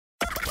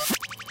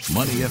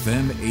Money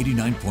FM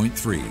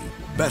 89.3.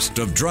 Best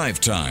of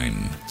Drive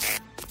Time.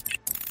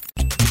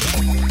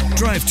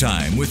 Drive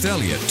Time with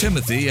Elliot,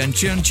 Timothy, and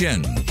Chen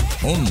Chen.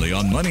 Only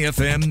on Money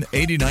FM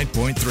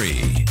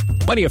 89.3.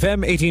 Money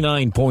FM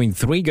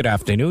 89.3. Good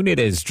afternoon. It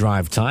is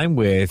Drive Time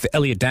with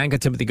Elliot Danker,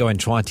 Timothy Go, and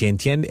Chua Tian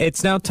Tian.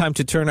 It's now time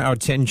to turn our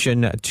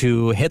attention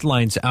to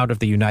headlines out of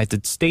the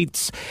United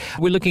States.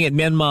 We're looking at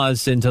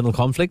Myanmar's internal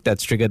conflict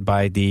that's triggered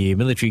by the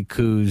military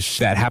coups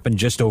that happened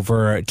just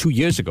over 2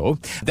 years ago.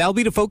 That'll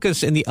be the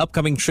focus in the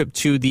upcoming trip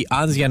to the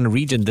ASEAN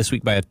region this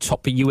week by a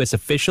top U.S.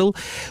 official.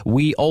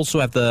 We also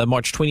have the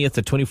March 20th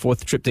to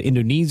 24th trip to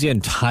Indonesia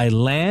and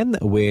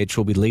Thailand, which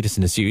will be the latest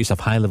in a series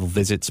of high-level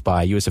visits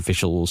by U.S.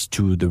 officials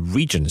to the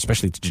region,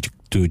 especially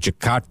to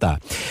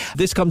Jakarta.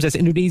 This comes as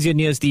Indonesia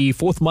nears the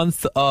fourth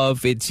month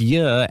of its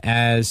year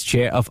as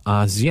chair of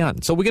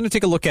ASEAN. So we're going to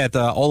take a look at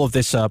all of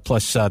this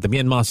plus the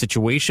Myanmar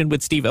situation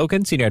with Steve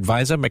Oken, Senior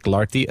Advisor,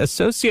 McLarty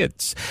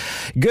Associates.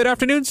 Good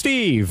afternoon,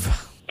 Steve.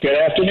 Good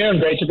afternoon.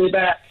 Great to be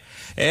back.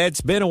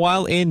 It's been a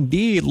while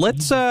indeed.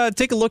 Let's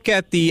take a look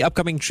at the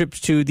upcoming trip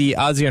to the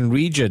ASEAN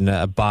region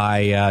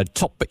by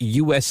top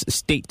U.S.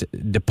 State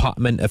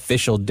Department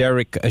official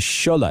Derek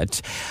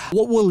Chollet.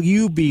 What will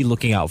you be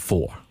looking out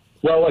for?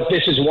 Well, look,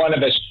 this is one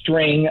of a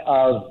string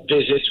of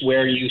visits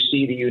where you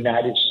see the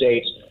United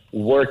States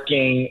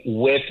working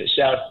with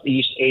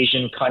Southeast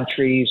Asian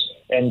countries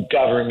and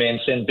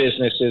governments and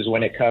businesses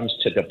when it comes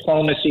to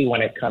diplomacy,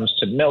 when it comes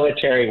to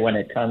military, when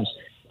it comes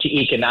to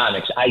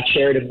economics. I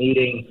chaired a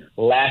meeting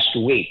last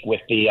week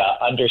with the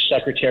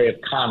Undersecretary of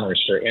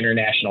Commerce for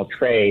International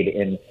Trade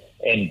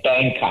in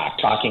Bangkok,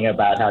 talking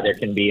about how there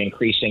can be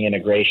increasing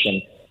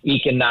integration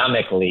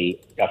economically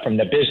from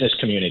the business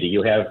community.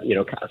 You have,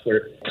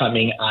 Counselor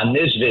coming on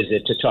this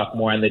visit to talk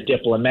more on the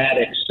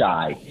diplomatic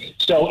side.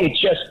 So it's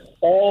just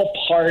all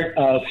part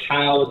of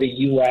how the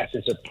U.S.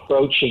 is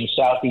approaching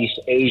Southeast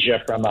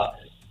Asia from a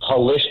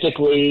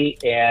holistically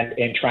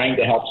and trying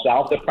to help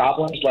solve the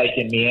problems like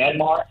in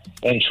Myanmar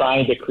and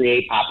trying to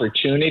create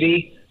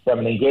opportunity from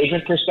an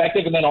engagement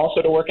perspective, and then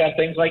also to work on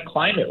things like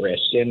climate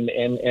risk and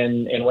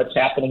what's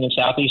happening in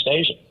Southeast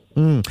Asia.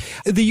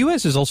 The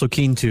U.S. is also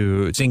keen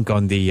to think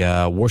on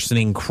the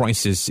worsening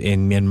crisis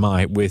in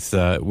Myanmar with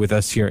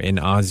us here in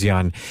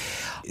ASEAN.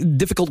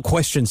 Difficult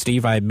question,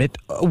 Steve, I admit.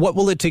 What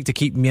will it take to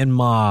keep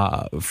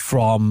Myanmar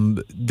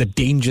from the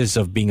dangers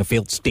of being a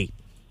failed state?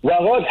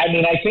 Well, look,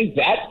 I think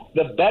that's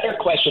the better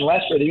question,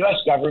 less for the U.S.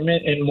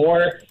 government and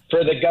more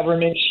for the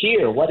governments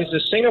here. What is the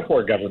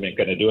Singapore government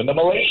going to do, and the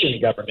Malaysian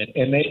government,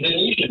 and the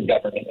Indonesian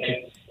government?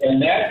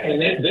 And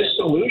this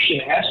solution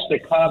has to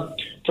come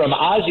from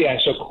ASEAN.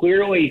 So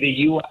clearly the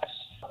U.S.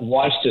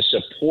 wants to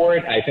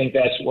support. I think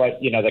that's what,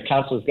 the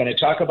Council is going to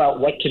talk about,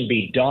 what can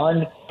be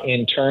done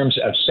in terms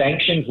of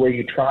sanctions, where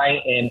you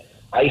try and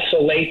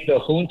isolate the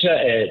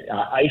junta,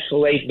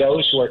 isolate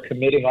those who are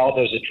committing all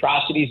those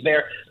atrocities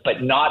there,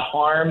 but not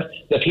harm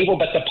the people.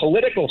 But the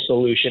political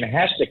solution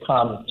has to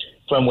come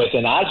from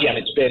within ASEAN.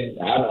 It's been,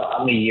 I don't know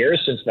how many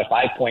years since the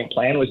 5-point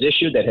plan was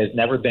issued that has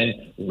never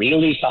been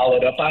really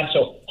followed up on.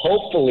 So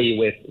hopefully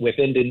with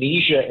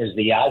Indonesia as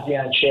the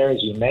ASEAN chair,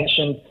 as you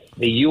mentioned,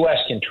 the U.S.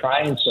 can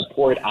try and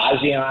support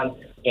ASEAN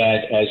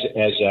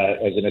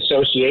as an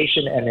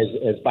association and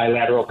as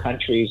bilateral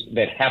countries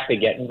that have to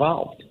get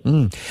involved.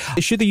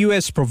 Should the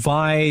U.S.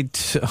 provide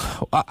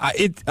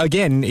it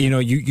again?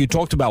 You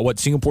talked about what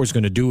Singapore is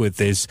going to do with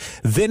this.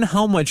 Then,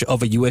 how much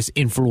of a U.S.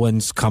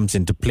 influence comes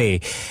into play?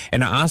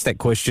 And I asked that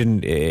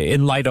question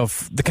in light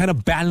of the kind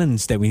of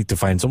balance that we need to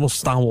find. It's almost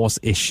Star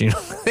Wars-ish,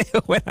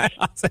 when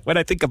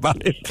I think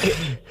about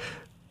it.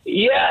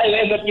 Yeah,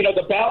 and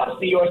the balance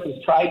the U.S.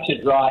 has tried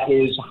to draw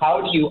is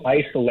how do you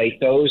isolate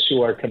those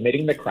who are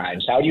committing the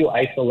crimes? How do you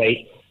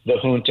isolate the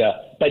junta,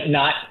 but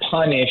not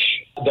punish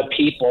the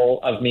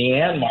people of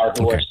Myanmar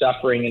who are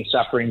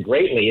suffering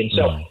greatly? And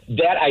so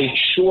that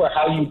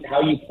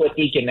how you put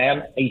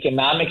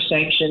economic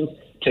sanctions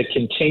to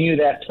continue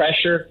that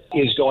pressure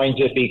is going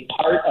to be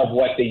part of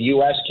what the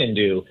U.S. can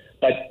do.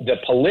 But the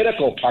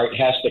political part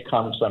has to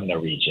come from the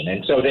region.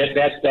 And so that's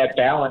that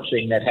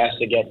balancing that has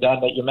to get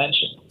done that you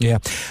mentioned. Yeah.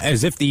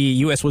 As if the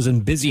U.S.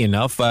 wasn't busy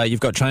enough, you've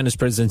got China's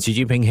President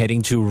Xi Jinping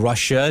heading to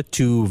Russia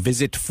to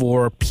visit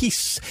for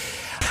peace.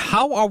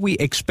 How are we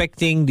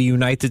expecting the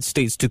United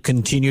States to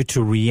continue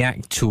to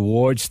react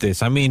towards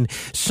this?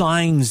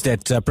 Signs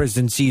that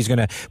President Xi is going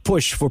to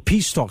push for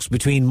peace talks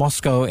between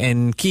Moscow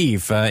and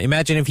Kyiv.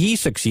 Imagine if he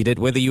succeeded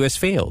where the U.S.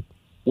 failed.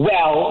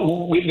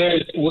 Well,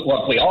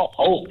 we all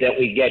hope that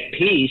we get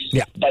peace,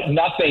 but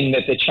nothing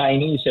that the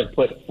Chinese have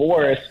put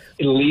forth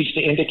leads to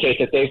indicate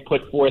that they've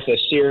put forth a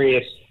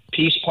serious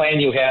peace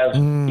plan. You have,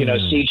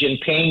 Xi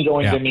Jinping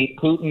going to meet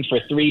Putin for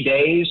 3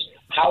 days.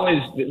 How is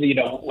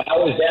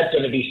that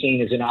going to be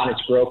seen as an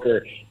honest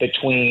broker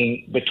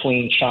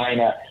between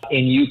China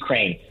and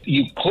Ukraine?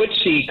 You could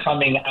see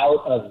coming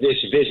out of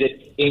this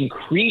visit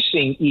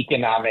increasing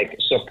economic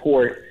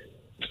support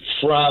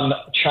from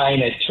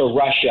China to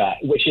Russia,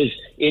 which is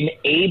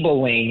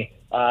enabling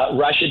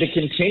Russia to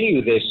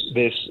continue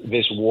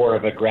this war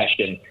of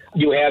aggression.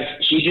 You have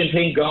Xi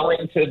Jinping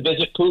going to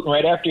visit Putin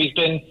right after he's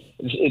been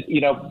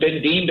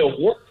been deemed a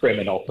war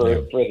criminal for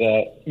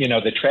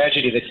the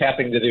tragedy that's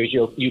happening to those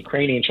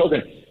Ukrainian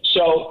children.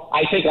 So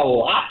I think a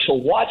lot to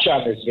watch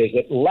on this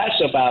visit,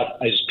 less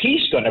about is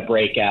peace going to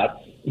break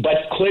out, but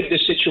could the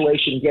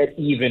situation get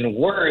even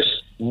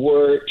worse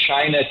were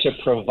China to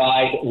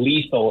provide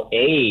lethal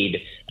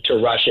aid to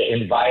Russia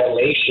in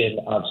violation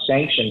of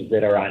sanctions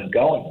that are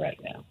ongoing right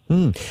now.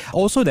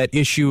 Also, that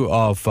issue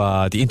of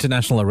the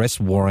international arrest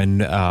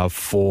warrant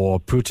for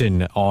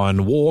Putin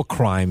on war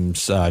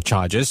crimes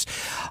charges.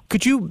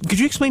 Could you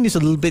explain this a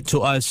little bit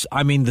to us?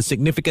 I mean, the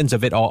significance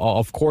of it,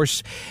 of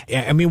course.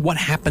 I mean, what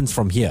happens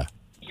from here?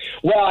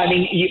 Well, I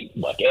mean,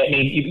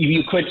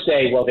 you could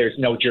say, well, there's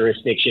no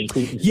jurisdiction.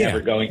 Putin's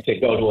never going to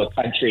go to a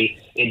country.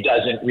 It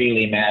doesn't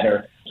really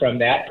matter from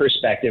that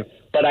perspective.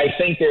 But I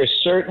think there's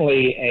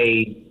certainly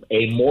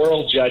a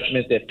moral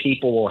judgment that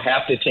people will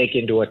have to take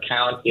into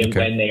account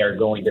when they are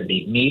going to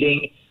be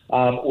meeting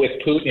with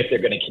Putin, if they're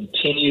going to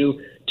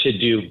continue to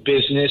do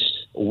business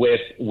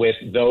with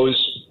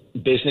those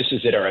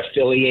businesses that are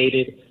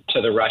affiliated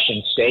to the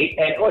Russian state.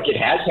 And look, it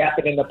has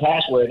happened in the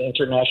past where an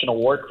international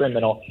war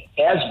criminal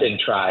has been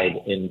tried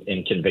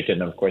and convicted.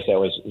 And of course, that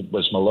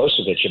was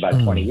Milosevic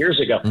about 20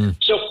 years ago.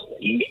 So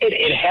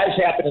it has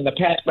happened in the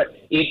past, but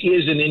it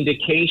is an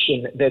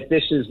indication that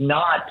this is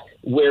not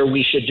where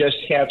we should just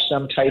have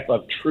some type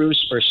of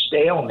truce or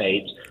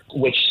stalemate,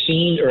 which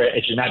seems, or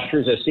it's not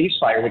truce, a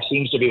ceasefire, which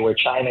seems to be where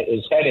China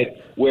is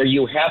headed, where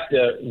you have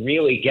to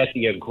really get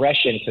the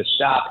aggression to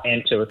stop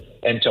and to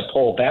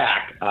pull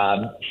back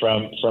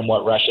from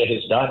what Russia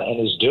has done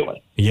and is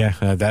doing.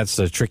 Yeah, that's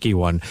a tricky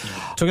one.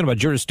 Talking about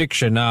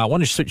jurisdiction, I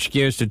want to switch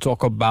gears to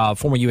talk about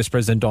former U.S.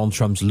 President Donald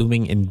Trump's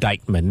looming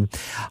indictment.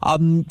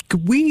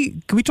 Could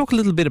we talk a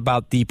little bit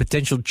about the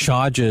potential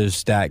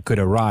charges that could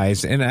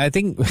arise? And I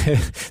think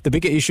the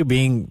bigger issue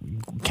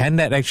being, can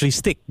that actually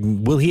stick?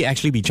 Will he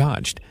actually be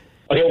charged?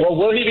 Okay, well,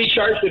 will he be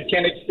charged with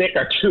can it stick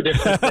are two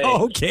different things.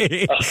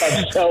 Okay.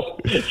 So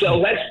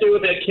let's do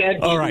the can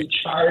he be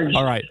charged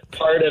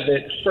part of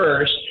it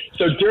first.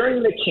 So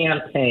during the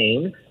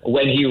campaign,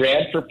 when he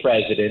ran for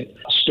president,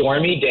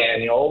 Stormy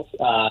Daniels,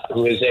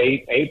 who is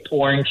a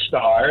porn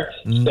star,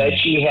 said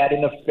she had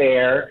an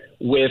affair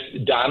with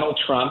Donald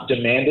Trump,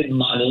 demanded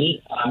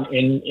money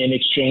in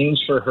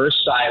exchange for her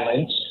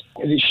silence.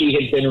 She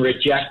had been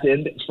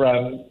rejected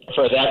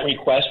for that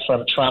request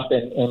from Trump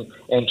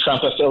and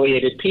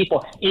Trump-affiliated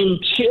people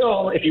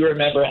until, if you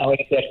remember,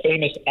 Alex, that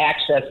famous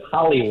Access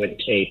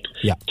Hollywood tape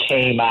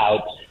came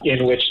out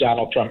in which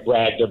Donald Trump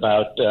bragged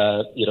about,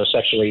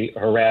 sexually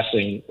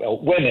harassing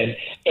women.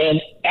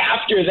 And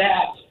after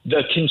that,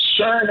 the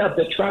concern of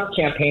the Trump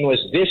campaign was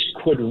this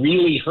could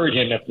really hurt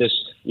him if this,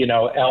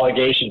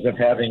 allegations of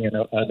having an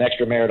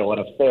extramarital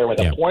affair with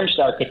a porn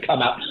star could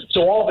come out.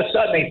 So all of a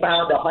sudden they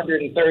found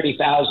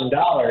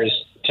 $130,000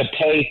 to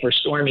pay for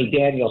Stormy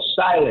Daniels'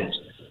 silence.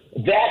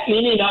 That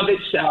in and of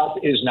itself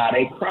is not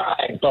a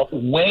crime. But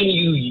when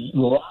you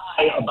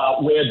lie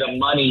about where the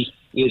money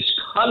is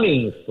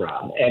coming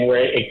from and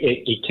where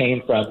it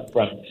came from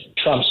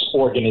Trump's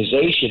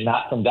organization,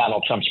 not from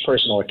Donald Trump's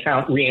personal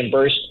account,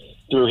 reimbursed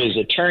through his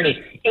attorney,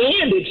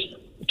 and it's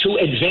to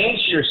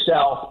advance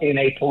yourself in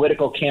a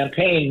political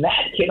campaign,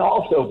 that can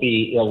also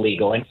be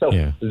illegal. And so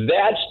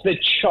that's the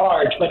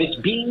charge, but it's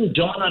being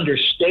done under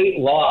state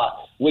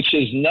law, which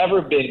has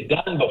never been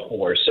done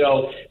before.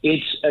 So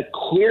it's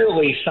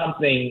clearly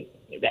something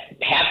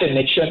that happened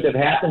that shouldn't have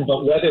happened,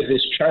 but whether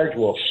this charge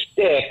will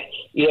stick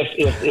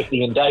if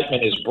the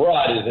indictment is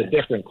brought is a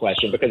different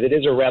question, because it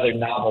is a rather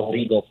novel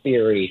legal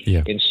theory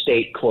in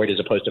state court as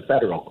opposed to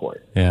federal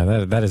court.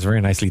 Yeah, that is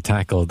very nicely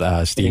tackled,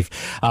 Steve.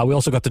 We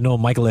also got to know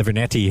Michael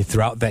Avenatti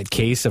throughout that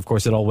case. Of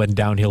course, it all went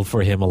downhill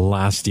for him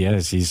last year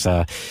as he's,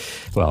 there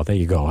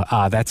you go.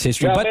 That's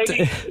history. Well, but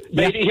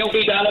maybe he'll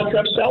be Donald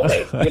Trump's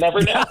cellmate. You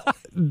never know.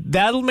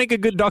 That'll make a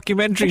good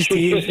documentary,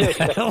 Steve.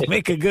 That'll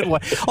make a good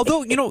one.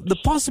 Although, the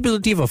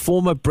possibility of a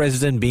former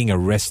president being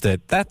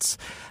arrested, that's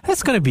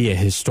going to be a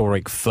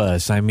historic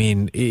first. I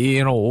mean,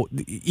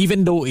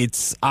 even though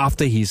it's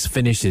after he's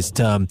finished his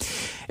term,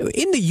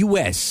 in the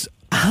U.S.,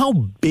 how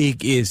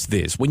big is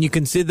this when you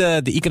consider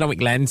the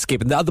economic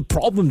landscape and the other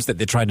problems that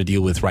they're trying to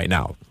deal with right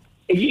now?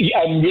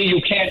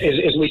 You can't,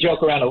 as we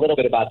joke around a little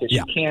bit about this,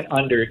 you can't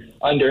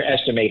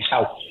underestimate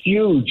how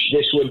huge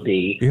this would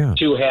be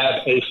to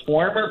have a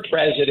former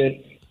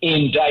president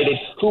indicted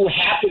who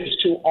happens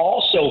to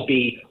also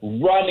be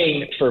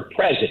running for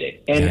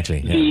president. And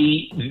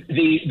the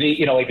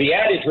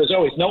adage was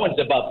always no one's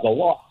above the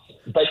law.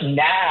 But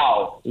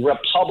now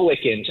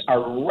Republicans are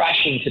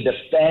rushing to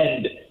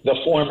defend the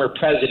former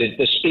president.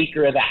 The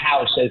Speaker of the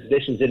House says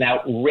this is an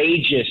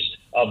outrageous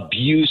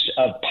abuse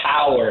of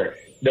power.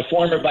 The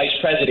former vice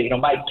president,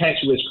 Mike Pence,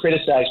 who has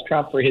criticized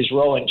Trump for his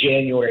role in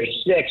January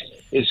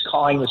 6th, is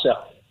calling this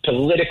a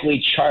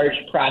politically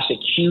charged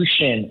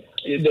prosecution.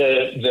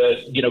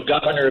 The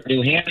governor of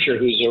New Hampshire,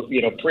 who's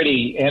a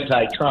pretty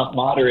anti-Trump,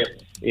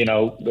 moderate,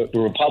 the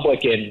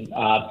Republican,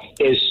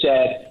 has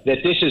said that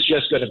this is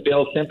just going to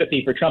build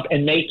sympathy for Trump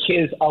and make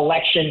his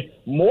election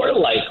more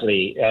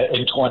likely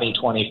in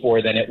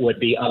 2024 than it would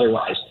be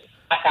otherwise.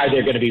 Are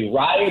there going to be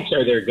riots?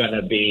 Are there going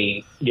to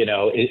be,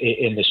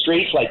 in the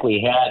streets like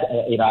we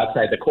had,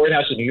 outside the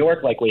courthouse in New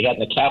York, like we had in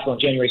the Capitol on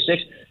January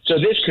 6th? So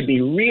this could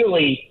be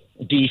really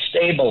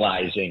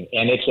destabilizing,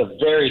 and it's a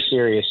very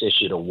serious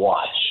issue to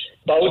watch,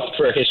 both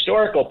for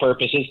historical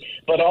purposes,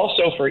 but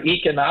also for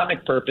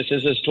economic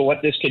purposes as to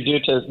what this could do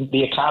to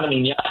the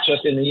economy, not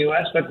just in the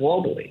U.S., but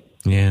globally.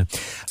 Yeah.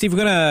 Steve,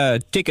 we're going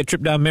to take a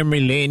trip down memory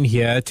lane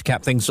here to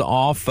cap things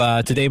off.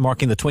 Today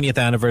marking the 20th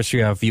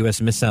anniversary of U.S.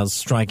 missiles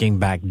striking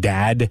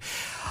Baghdad.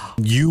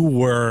 You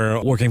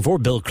were working for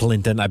Bill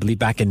Clinton, I believe,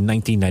 back in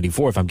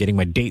 1994, if I'm getting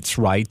my dates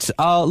right.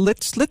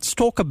 Let's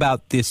talk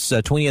about this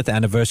 20th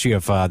anniversary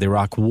of the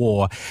Iraq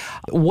War.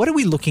 What are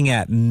we looking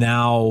at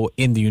now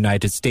in the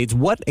United States?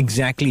 What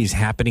exactly is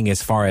happening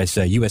as far as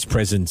U.S.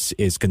 presence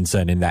is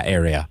concerned in that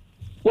area?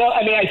 Well,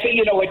 I mean, I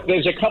think,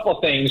 there's a couple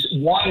things.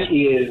 One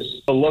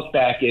is, the look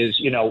back is,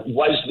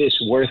 was this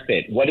worth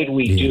it? What did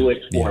we do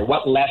it for? Yeah.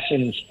 What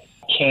lessons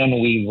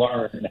can we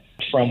learn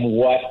from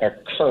what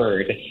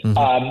occurred?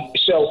 Mm-hmm.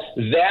 So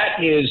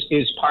that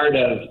is part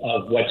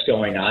of what's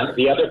going on.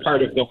 The other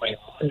part of going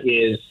on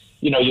is,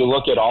 you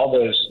look at all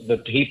the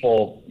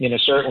people,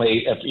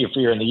 certainly if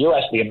you're in the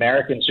U.S., the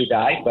Americans who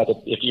died, but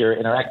if you're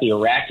in Iraq, the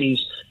Iraqis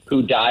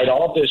who died,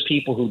 all of those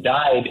people who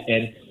died,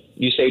 and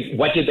you say,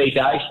 what did they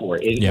die for?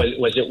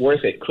 Was it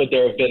worth it? Could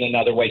there have been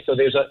another way? So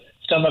there's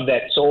some of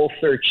that soul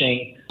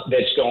searching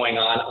that's going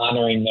on,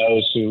 honoring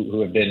those who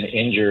have been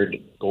injured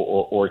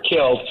or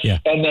killed. Yeah.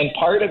 And then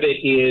part of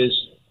it is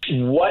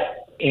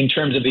what, in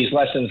terms of these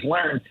lessons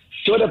learned,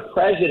 should a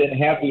president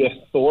have the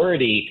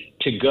authority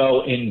to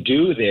go and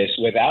do this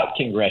without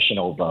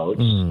congressional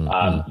votes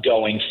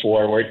going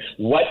forward?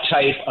 What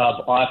type of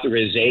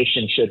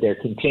authorization should there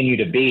continue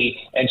to be?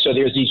 And so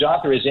there's these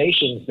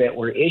authorizations that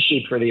were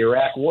issued for the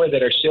Iraq War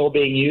that are still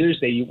being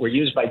used. They were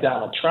used by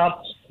Donald Trump.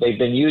 They've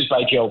been used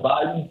by Joe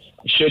Biden.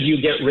 Should you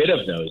get rid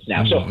of those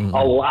now? So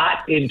a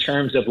lot in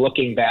terms of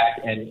looking back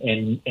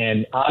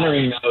and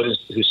honoring those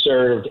who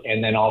served,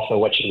 and then also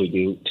what should we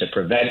do to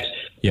prevent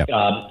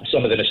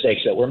some of the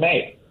mistakes that were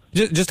made.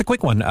 Just a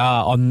quick one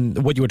on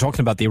what you were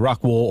talking about, the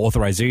Iraq War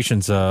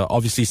authorizations.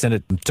 Obviously,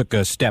 Senate took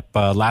a step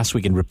last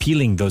week in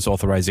repealing those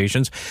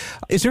authorizations.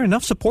 Is there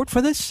enough support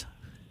for this?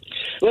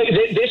 Well,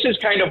 this is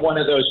kind of one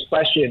of those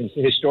questions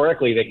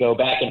historically that go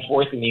back and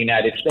forth in the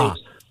United States.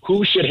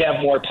 Who should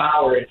have more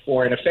power in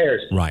foreign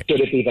affairs? Right.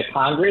 Should it be the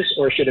Congress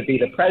or should it be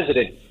the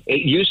president?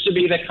 It used to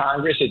be the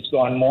Congress. It's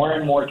gone more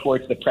and more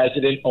towards the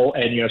president,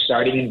 and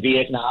starting in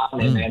Vietnam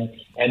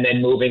and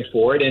then moving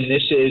forward. And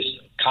this is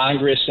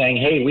Congress saying,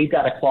 hey, we've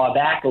got to claw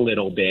back a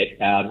little bit.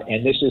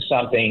 And this is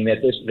something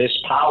that this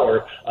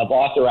power of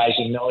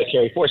authorizing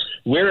military force,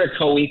 we're a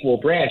co-equal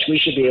branch. We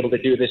should be able to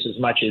do this as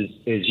much as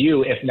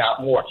you, if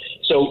not more.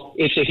 So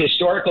it's a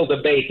historical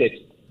debate that's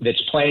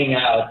playing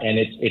out, and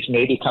it's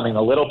maybe coming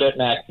a little bit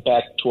back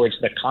towards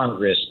the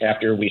Congress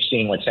after we've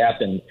seen what's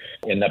happened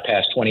in the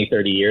past 20,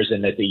 30 years,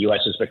 and that the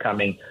U.S. is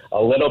becoming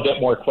a little bit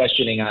more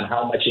questioning on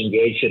how much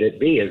engaged should it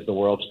be as the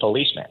world's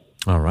policeman.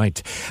 All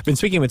right. I've been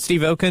speaking with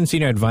Steve Okun,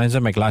 Senior Advisor,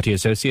 McLarty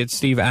Associates.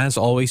 Steve, as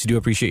always, do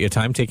appreciate your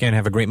time. Take care and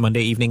have a great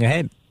Monday evening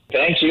ahead.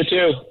 Thanks, you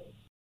too.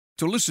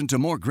 To listen to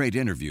more great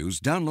interviews,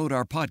 download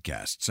our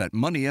podcasts at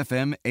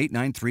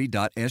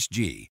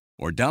moneyfm893.sg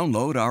or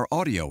download our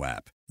audio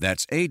app.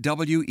 That's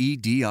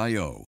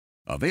AWEDIO.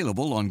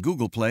 Available on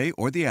Google Play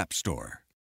or the App Store.